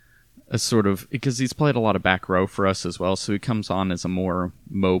sort of, because he's played a lot of back row for us as well, so he comes on as a more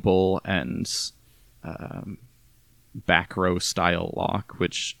mobile and back row style lock,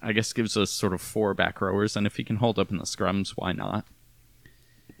 which I guess gives us sort of 4 back rowers, and if he can hold up in the scrums, why not?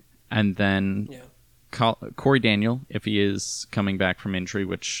 And then Corey Daniel, if he is coming back from injury,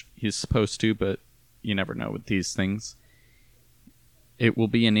 which he's supposed to, but you never know with these things. It will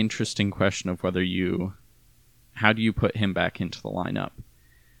be an interesting question of how do you put him back into the lineup?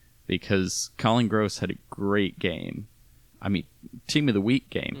 Because Colin Gross had a great game. I mean, Team of the Week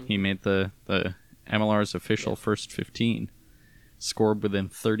game. Mm-hmm. He made the MLR's official first 15. Scored within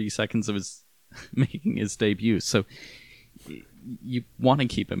 30 seconds of his making his debut. So you want to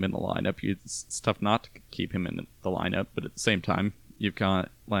keep him in the lineup. It's tough not to keep him in the lineup, but at the same time, you've got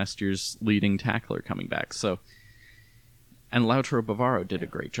last year's leading tackler coming back. So, and Lautaro Bavaro did a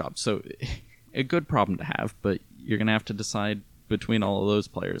great job. So a good problem to have, but you're going to have to decide between all of those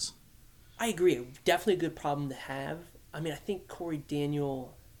players. I agree. Definitely a good problem to have. I mean, I think Corey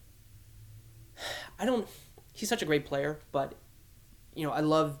Daniel, he's such a great player, but, I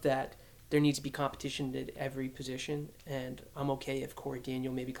love that there needs to be competition at every position, and I'm okay if Corey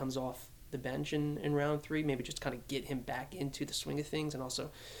Daniel maybe comes off the bench in round 3, maybe just kind of get him back into the swing of things, and also,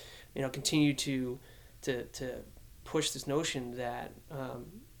 continue to push this notion that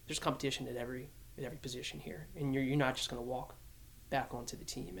there's competition at every position here, and you're not just going to walk back onto the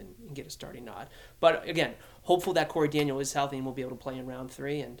team and get a starting nod. But again, hopeful that Corey Daniel is healthy and will be able to play in round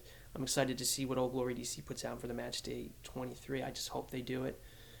 3, and I'm excited to see what Old Glory DC puts out for the match day 23. I just hope they do it.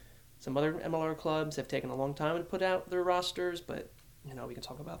 Some other MLR clubs have taken a long time to put out their rosters, but we can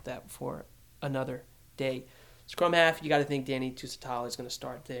talk about that for another day. Scrum half, you got to think Danny Tusitala is going to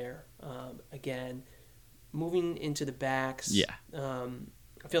start there. Again, moving into the backs,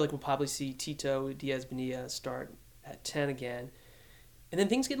 I feel like we'll probably see Tito Diaz-Bonilla start at 10 again. And then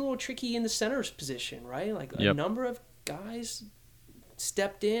things get a little tricky in the center's position, right? Like a number of guys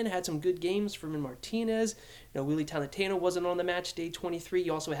stepped in, had some good games. Fermin Martinez, Willie Talatena wasn't on the match day 23.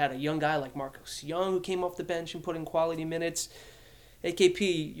 You also had a young guy like Marcos Young who came off the bench and put in quality minutes.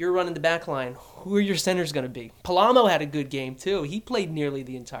 AKP, you're running the back line. Who are your centers going to be? Palamo had a good game, too. He played nearly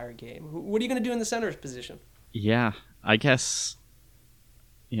the entire game. What are you going to do in the center's position? Yeah, I guess,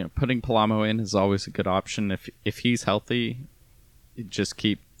 putting Palamo in is always a good option. If he's healthy, just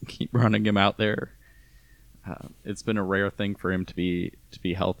keep running him out there. It's been a rare thing for him to be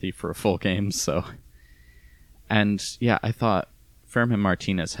healthy for a full game. So, and yeah, I thought Fermin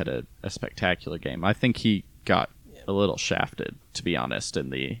Martinez had a spectacular game. I think he got a little shafted, to be honest, in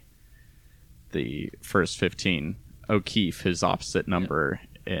the first 15. O'Keefe, his opposite number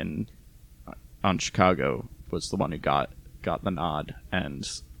on Chicago, was the one who got the nod. And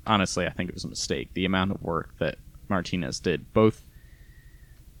honestly, I think it was a mistake. The amount of work that Martinez did, both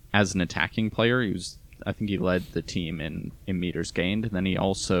as an attacking player, I think he led the team in meters gained, and then he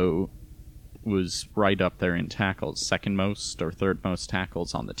also was right up there in tackles, second most or third most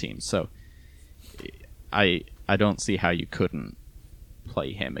tackles on the team. So I don't see how you couldn't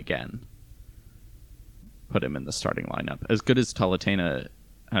play him again. Put him in the starting lineup. As good as Talatena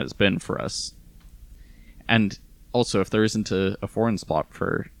has been for us. And also, if there isn't a foreign spot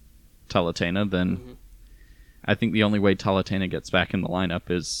for Talatena, then I think the only way Talatena gets back in the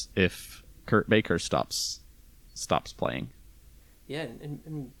lineup is if Kurt Baker stops playing. Yeah,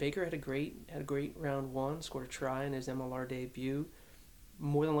 and Baker had a great round one, scored a try in his MLR debut.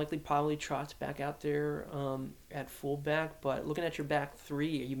 More than likely, probably trots back out there at fullback. But looking at your back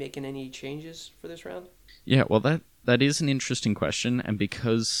three, are you making any changes for this round? Yeah, well, that is an interesting question, and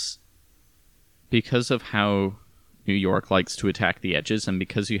because of how New York likes to attack the edges, and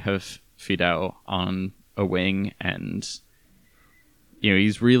because you have Fidel on a wing, and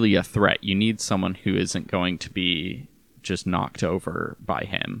he's really a threat. You need someone who isn't going to be just knocked over by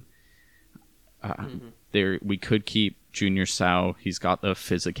him. We could keep Junior Sao. He's got the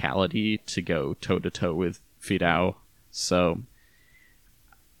physicality to go toe-to-toe with Fidel. So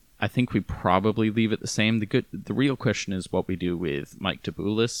I think we probably leave it the same. The real question is what we do with Mike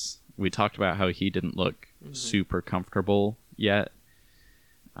Deboulis. We talked about how he didn't look super comfortable yet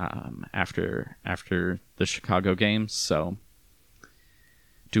after the Chicago games. So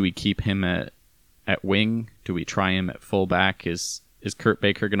do we keep him at wing? Do we try him at fullback? Is Kurt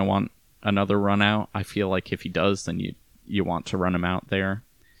Baker going to want another run out? I feel like if he does, then you want to run him out there.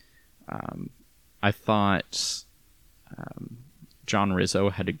 I thought John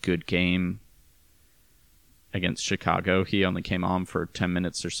Rizzo had a good game against Chicago. He only came on for 10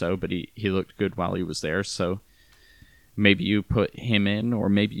 minutes or so, but he looked good while he was there. So maybe you put him in, or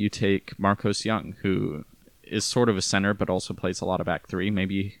maybe you take Marcos Young, who is sort of a center but also plays a lot of back three.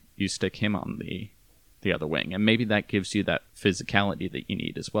 Maybe you stick him on the other wing, and maybe that gives you that physicality that you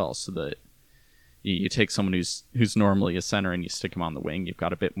need as well, so that you take someone who's normally a center and you stick him on the wing. You've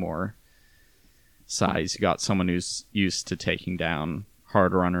got a bit more size. You got someone who's used to taking down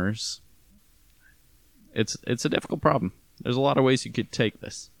hard runners. It's a difficult problem. There's a lot of ways you could take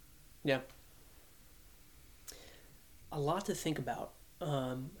this. Yeah. A lot to think about.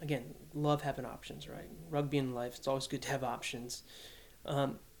 Again, love having options, right? Rugby in life, it's always good to have options.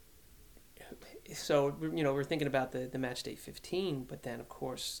 So, we're thinking about the match day 15, but then, of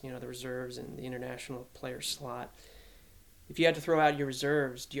course, the reserves and the international player slot. If you had to throw out your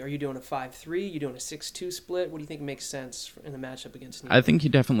reserves, are you doing a 5-3? You doing a 6-2 split? What do you think makes sense in the matchup against New York? I think you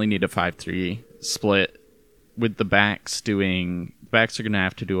definitely need a 5-3 split. With the backs are going to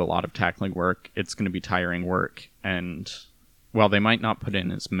have to do a lot of tackling work. It's going to be tiring work. And while they might not put in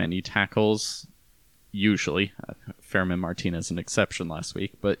as many tackles, usually, Fermin Martinez an exception last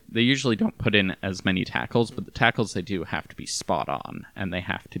week, but they usually don't put in as many tackles, but the tackles they do have to be spot on, and they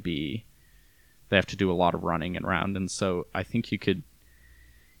have to do a lot of running and round. And so I think you could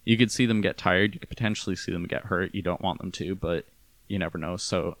see them get tired. You could potentially see them get hurt. You don't want them to, but you never know.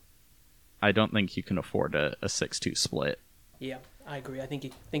 So I don't think you can afford a 6-2 split. Yeah, I agree. I think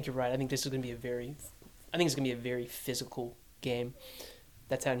you're right. I think this is going to be a very physical game.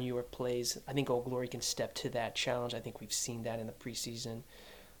 That's how New York plays. I think Old Glory can step to that challenge. I think we've seen that in the preseason,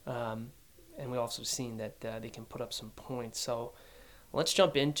 and we've also seen that they can put up some points. So let's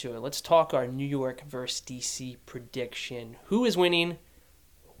jump into it. Let's talk our New York versus DC prediction. Who is winning?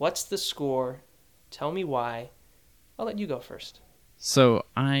 What's the score? Tell me why. I'll let you go first. So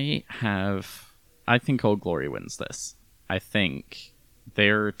I think Old Glory wins this. I think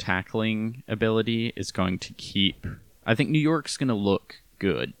their tackling ability is going to keep... I think New York's going to look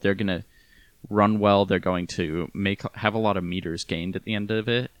good. They're going to run well. They're going to have a lot of meters gained at the end of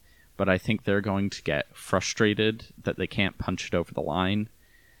it. but I think they're going to get frustrated that they can't punch it over the line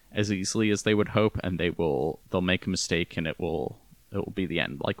as easily as they would hope, and they'll make a mistake and it will be the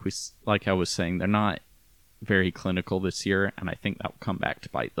end. Like I was saying, they're not very clinical this year, and I think that will come back to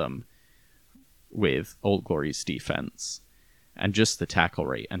bite them with Old Glory's defense and just the tackle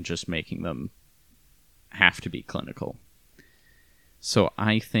rate and just making them have to be clinical. So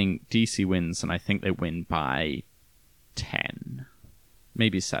I think DC wins, and I think they win by 10.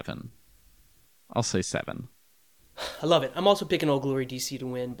 Maybe 7. I'll say 7. I love it. I'm also picking Old Glory DC to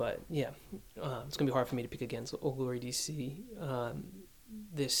win, but yeah, it's going to be hard for me to pick against Old Glory DC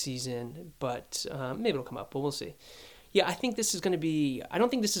this season, but maybe it'll come up, but we'll see. Yeah, I think this is going to be... I don't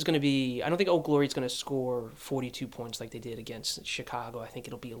think Old Glory is going to score 42 points like they did against Chicago. I think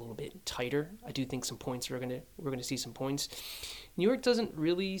it'll be a little bit tighter. I do think we're going to see some points. New York doesn't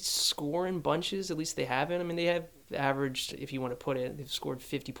really score in bunches, at least they haven't. I mean, they have averaged, if you want to put it, they've scored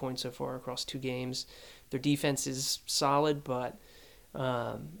 50 points so far across 2 games. Their defense is solid, but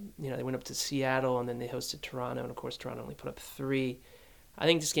they went up to Seattle and then they hosted Toronto, and of course Toronto only put up 3. I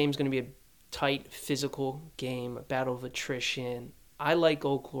think this game is going to be a tight, physical game, a battle of attrition. I like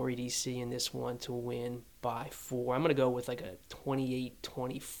Old Glory DC in this one to win by 4. I'm going to go with like a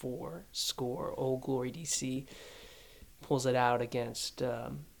 28-24 score. Old Glory DC pulls it out against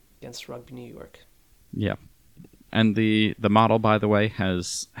Rugby New York. Yeah. And the model, by the way,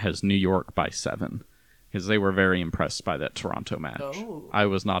 has New York by 7. Because they were very impressed by that Toronto match. Oh. I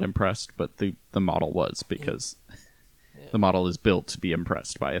was not impressed, but the model was, because the model is built to be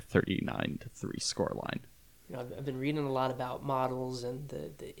impressed by a 39-3 scoreline. I've been reading a lot about models and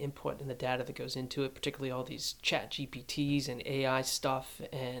the input and the data that goes into it, particularly all these chat GPTs and AI stuff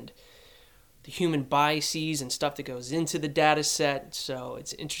and the human biases and stuff that goes into the data set. So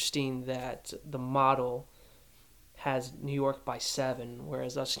it's interesting that the model has New York by 7,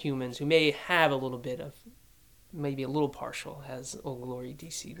 whereas us humans, who may have a little bit of, maybe a little partial, has Old Glory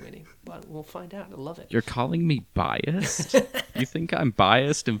DC winning. But we'll find out. I love it. You're calling me biased? You think I'm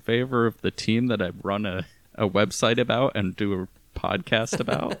biased in favor of the team that I run a website about and do a podcast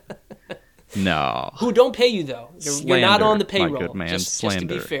about? No. Who don't pay you, though. You're not on the payroll. My good man. Just to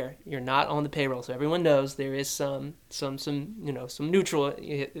be fair, you're not on the payroll, so everyone knows there is some neutral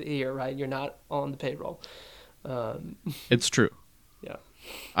here, right? You're not on the payroll. It's true. Yeah.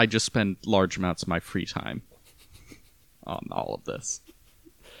 I just spend large amounts of my free time on all of this.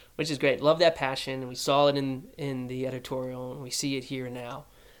 Which is great. Love that passion. We saw it in the editorial, and we see it here now.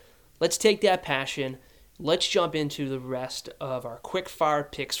 Let's take that passion. Let's jump into the rest of our quick fire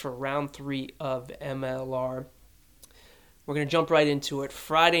picks for round 3 of MLR. We're going to jump right into it.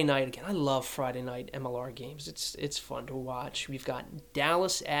 Friday night, again, I love Friday night MLR games. It's fun to watch. We've got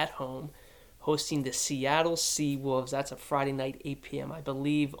Dallas at home hosting the Seattle Seawolves. That's a Friday night, 8 p.m., I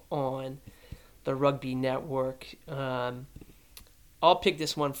believe, on the Rugby Network. I'll pick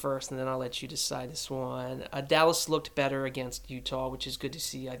this one first, and then I'll let you decide this one. Dallas looked better against Utah, which is good to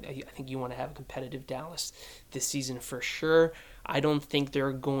see. I think you want to have a competitive Dallas this season for sure. I don't think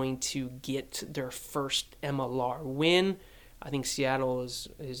they're going to get their first MLR win. I think Seattle is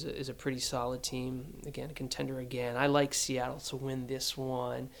a pretty solid team. Again, a contender again. I like Seattle to win this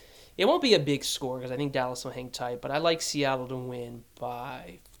one. It won't be a big score because I think Dallas will hang tight, but I like Seattle to win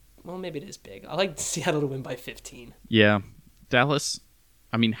by, well, maybe it is big. I like Seattle to win by 15. Yeah. Dallas,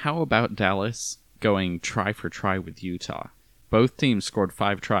 I mean, how about Dallas going try for try with Utah? Both teams scored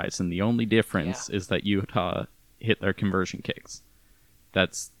 5 tries, and the only difference is that Utah hit their conversion kicks.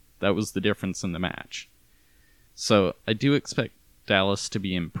 That was the difference in the match. So I do expect Dallas to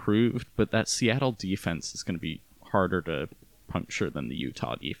be improved, but that Seattle defense is going to be harder to puncture than the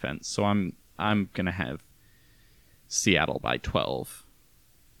Utah defense. So I'm going to have Seattle by 12.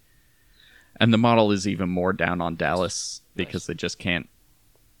 And the model is even more down on Dallas because they just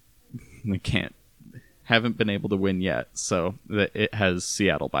haven't been able to win yet. So it has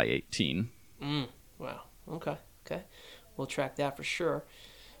Seattle by 18. Wow. Okay. We'll track that for sure.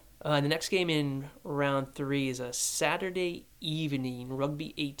 The next game in round 3 is a Saturday evening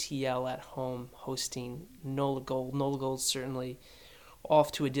Rugby ATL at home hosting Nola Gold. Nola Gold certainly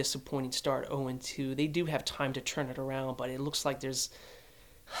off to a disappointing start, 0-2. They do have time to turn it around, but it looks like there's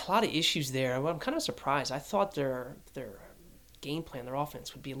a lot of issues there. Well, I'm kind of surprised. I thought their game plan, their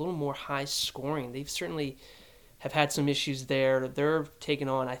offense, would be a little more high scoring. They've certainly have had some issues there. They're taking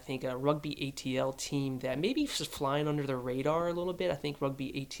on, I think, a Rugby ATL team that maybe is flying under the radar a little bit. I think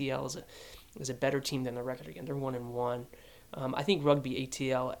Rugby ATL is a better team than the record. Again, they're 1-1. I think Rugby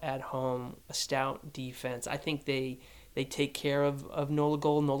ATL at home, a stout defense. I think they take care of Nola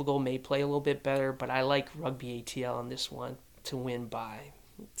Gold. Nola Gold may play a little bit better, but I like Rugby ATL on this one to win by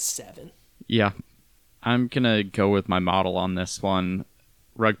 7. Yeah. I'm going to go with my model on this one.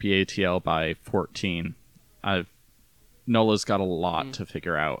 Rugby ATL by 14. Nola's got a lot to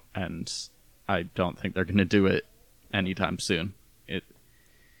figure out, and I don't think they're going to do it anytime soon.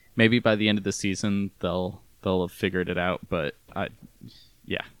 Maybe by the end of the season they'll have figured it out, but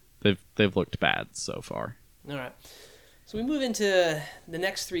they've looked bad so far. All right. So we move into the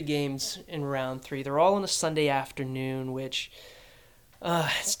next 3 games in round 3. They're all on a Sunday afternoon, which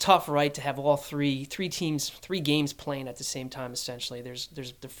it's tough, right, to have all three games playing at the same time. Essentially, there's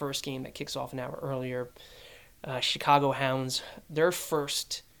the first game that kicks off an hour earlier. Chicago Hounds, their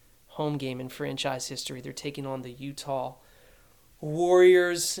first home game in franchise history. They're taking on the Utah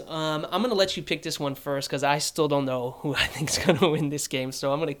Warriors. I'm going to let you pick this one first because I still don't know who I think is going to win this game.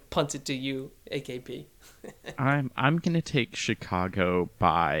 So I'm going to punt it to you, AKP. I'm going to take Chicago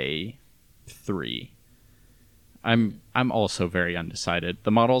by 3. I'm also very undecided.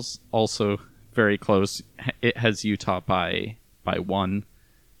 The model's also very close. It has Utah by 1,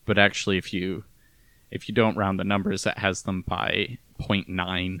 but actually if you don't round the numbers, it has them by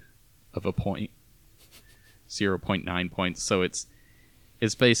 0.9 of a point. 0.9 points. So it's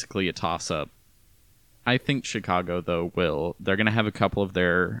basically a toss-up. I think Chicago, though, they're going to have a couple of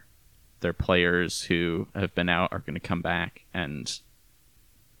their players who have been out are going to come back, and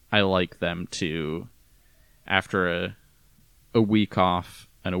I like them to, after a week off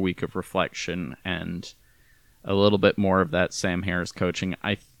and a week of reflection and a little bit more of that Sam Harris coaching,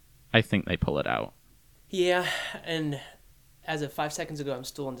 I think they pull it out. Yeah, and as of 5 seconds ago, I'm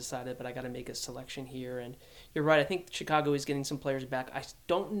still undecided, but I got to make a selection here. And you're right, I think Chicago is getting some players back. I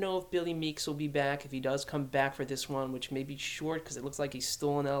don't know if Billy Meeks will be back. If he does come back for this one, which may be short because it looks like he's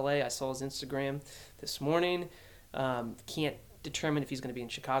still in L.A. I saw his Instagram this morning. Can't determine if he's going to be in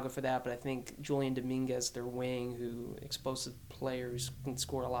Chicago for that, but I think Julian Dominguez, their wing, who explosive player who can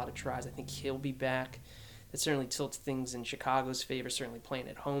score a lot of tries, I think he'll be back. That certainly tilts things in Chicago's favor. Certainly playing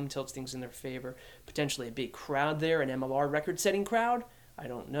at home tilts things in their favor. Potentially a big crowd there, an MLR record-setting crowd. I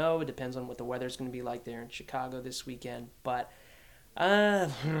don't know. It depends on what the weather's going to be like there in Chicago this weekend. But I'm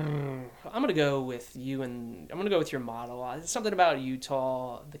going to go with you, and I'm going to go with your model. Something about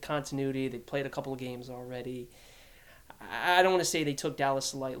Utah, the continuity. They played a couple of games already. I don't want to say they took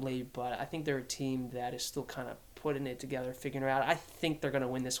Dallas lightly, but I think they're a team that is still kind of putting it together, figuring it out. I think they're going to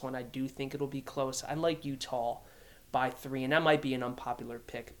win this one. I do think it'll be close. I like Utah by 3, and that might be an unpopular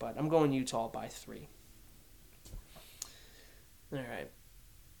pick, but I'm going Utah by 3. All right.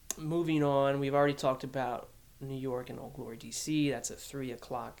 Moving on, we've already talked about New York and Old Glory, D.C. That's a 3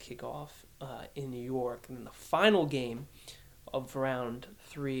 o'clock kickoff in New York. And then the final game of round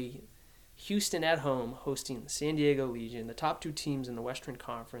 3, Houston at home hosting the San Diego Legion, the top 2 teams in the Western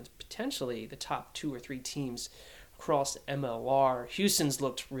Conference, potentially the top 2 or 3 teams across MLR. Houston's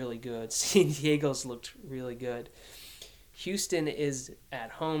looked really good. San Diego's looked really good. Houston is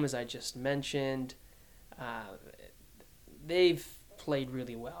at home, as I just mentioned. They've played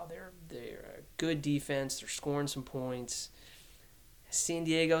really well. They're a good defense. They're scoring some points. San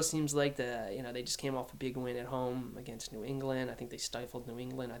Diego seems like they just came off a big win at home against New England. I think they stifled New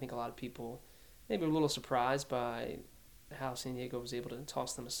England. I think a lot of people maybe were a little surprised by how San Diego was able to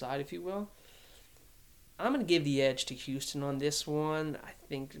toss them aside, if you will. I'm going to give the edge to Houston on this one. I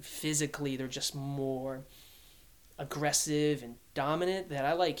think physically they're just more aggressive and dominant. That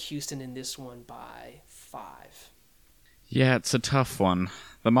I like Houston in this one by 5. Yeah, it's a tough one.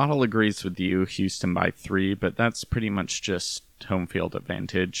 The model agrees with you, Houston by 3, but that's pretty much just home field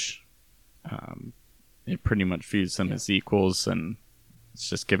advantage. It pretty much views them as equals, and it's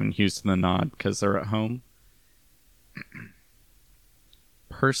just giving Houston the nod because they're at home.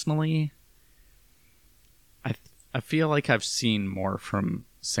 Personally, I feel like I've seen more from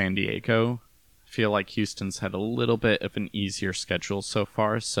San Diego. I feel like Houston's had a little bit of an easier schedule so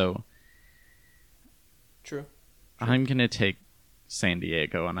far, so True. I'm going to take San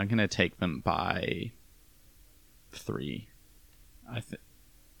Diego, and I'm going to take them by 3.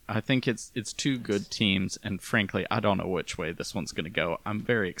 I think it's 2 good teams, and frankly, I don't know which way this one's going to go. I'm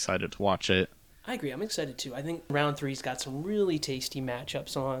very excited to watch it. I agree. I'm excited too. I think round 3's got some really tasty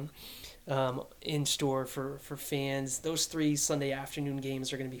matchups on in store for fans. Those 3 Sunday afternoon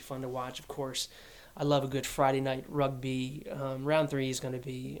games are going to be fun to watch. Of course, I love a good Friday night rugby. Round 3 is going to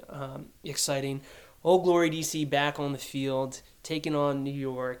be exciting. Old Glory DC back on the field, taking on New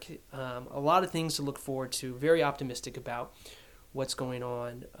York. A lot of things to look forward to. Very optimistic about what's going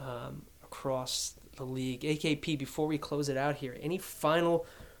on across the league. AKP, before we close it out here, any final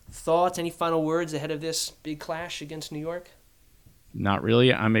thoughts, any final words ahead of this big clash against New York? Not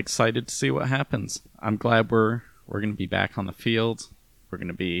really. I'm excited to see what happens. I'm glad we're going to be back on the field. we're going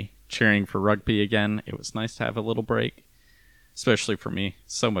to be cheering for rugby again. It was nice to have a little break, especially for me.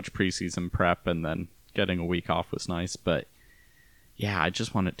 So much preseason prep, and then getting a week off was nice. But yeah, I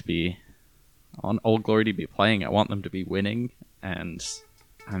just want it to be on Old Glory to be playing. I want them to be winning, and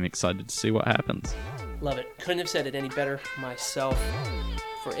I'm excited to see what happens. Love it. Couldn't have said it any better myself.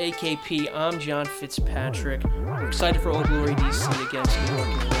 For AKP, I'm John Fitzpatrick. We're excited for Old Glory DC against New York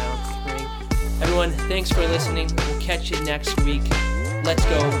in round 3. Everyone, thanks for listening. We'll catch you next week. Let's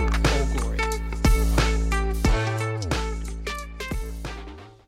go, Old Glory.